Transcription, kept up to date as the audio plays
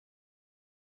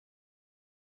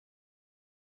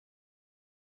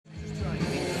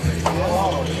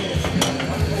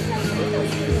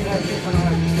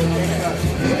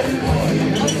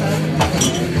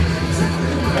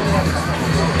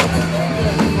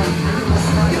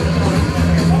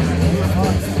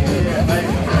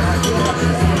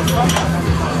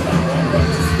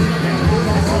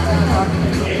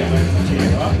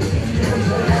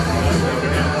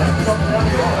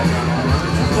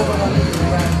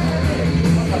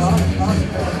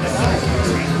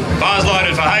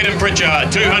Hayden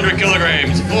Pritchard, 200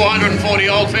 kilograms, 440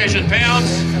 old-fashioned pounds,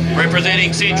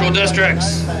 representing Central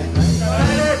Districts. Good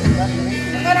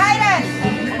Hayden!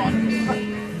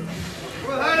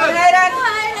 Good Hayden!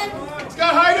 Let's go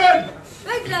Hayden!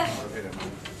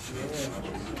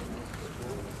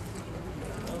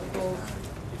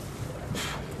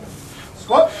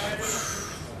 Squat.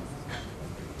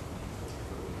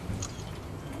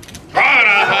 Right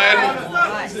up,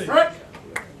 Hayden. Right.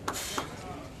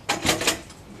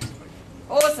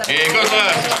 Awesome. Yeah, good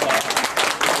lift.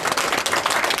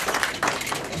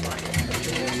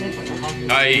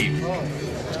 Hey.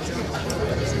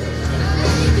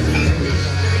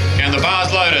 And the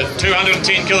bar's loaded.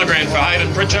 210 kilograms for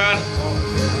Hayden Pritchard.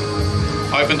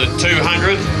 Open to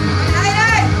 200.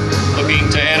 Hayden! Looking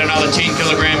to add another 10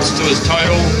 kilograms to his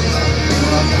total.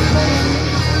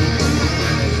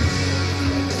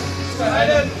 Go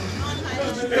Hayden.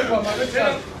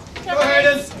 Go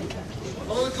Hayden.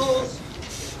 Follow the calls.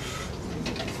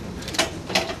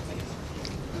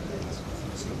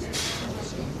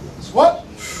 Squat.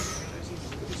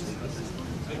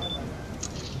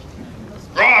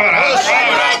 Drive it up, drive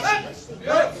it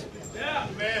up. Yeah,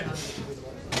 man.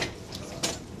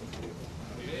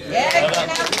 Yeah, good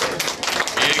enough.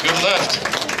 Yeah, good lift.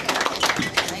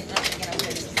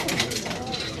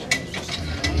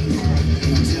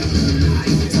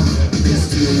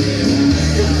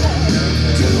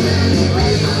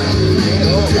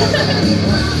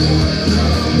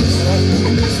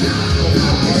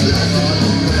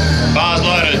 Bars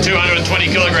loaded, 220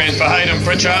 kilograms for Hayden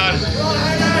Pritchard.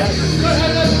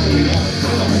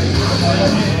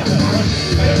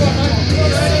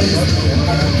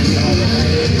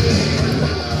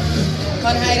 Come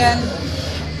on, Hayden.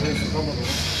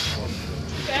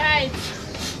 Good.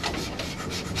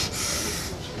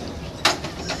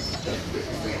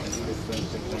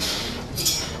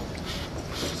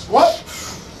 Squat.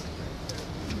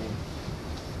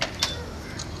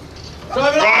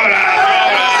 Drive it up. Drive it up,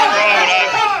 drive it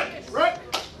up, drive it up. Right.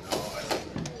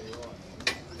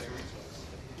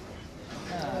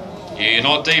 Yeah,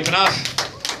 not deep enough.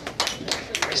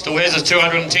 Still has his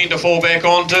 210 to fall back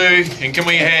onto. And can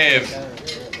we have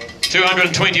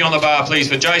 220 on the bar, please,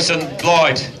 for Jason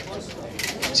Blight.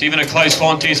 It's even a close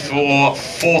contest for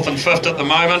 4th and 5th at the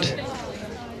moment.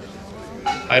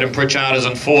 Hayden Pritchard is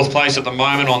in 4th place at the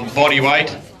moment on body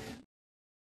weight.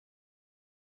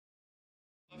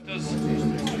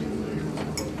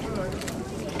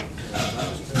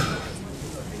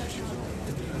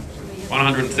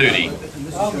 130.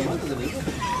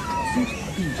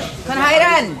 Come on,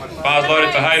 Hayden. Bars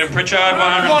loaded for Hayden Pritchard,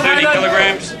 130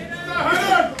 kilograms.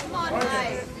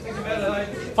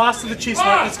 Fast to the chest,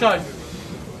 mate. Let's go.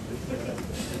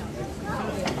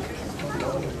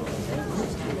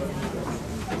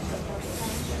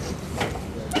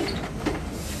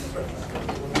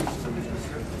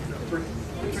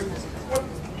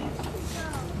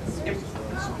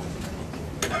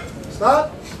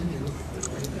 Start.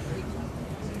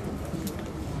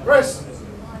 Rest.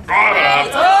 Drive it up.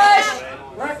 Push.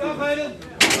 Rack up, Hayden.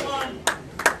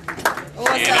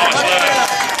 Awesome. Yeah, nice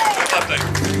lift. Good lifting.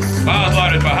 Bars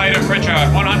loaded for Hayden Pritchard,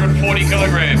 140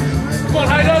 kilograms. Come on,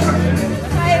 Hayden.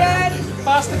 Hayden.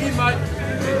 Fast again, mate.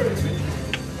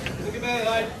 Look at that,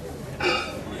 Hayden.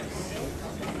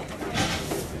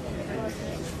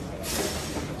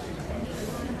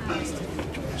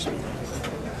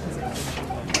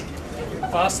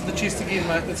 Fast to the chest again,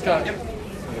 mate. Let's go.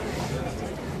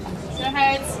 So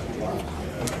heads.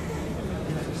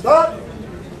 Start.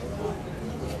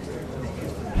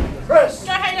 Rest.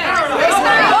 Go Hayden.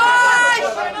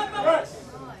 Rest.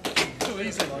 Too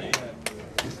easy.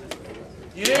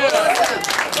 Yeah.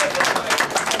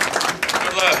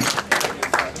 Good lift.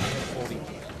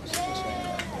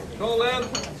 Call down.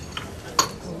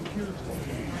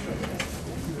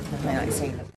 I like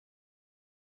seeing them.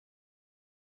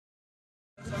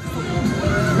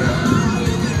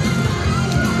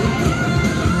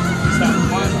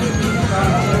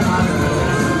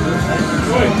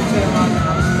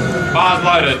 Bars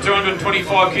loaded,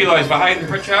 225 kilos for Hayden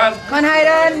Pritchard. Come on,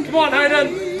 Hayden. Come on, Hayden.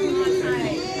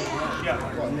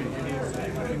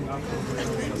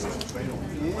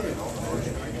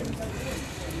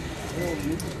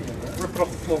 Rip it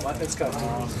off the floor, mate. Let's go.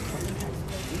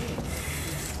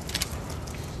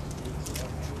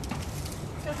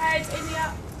 Go heads. Easy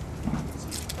up.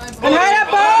 Come on, Hayden.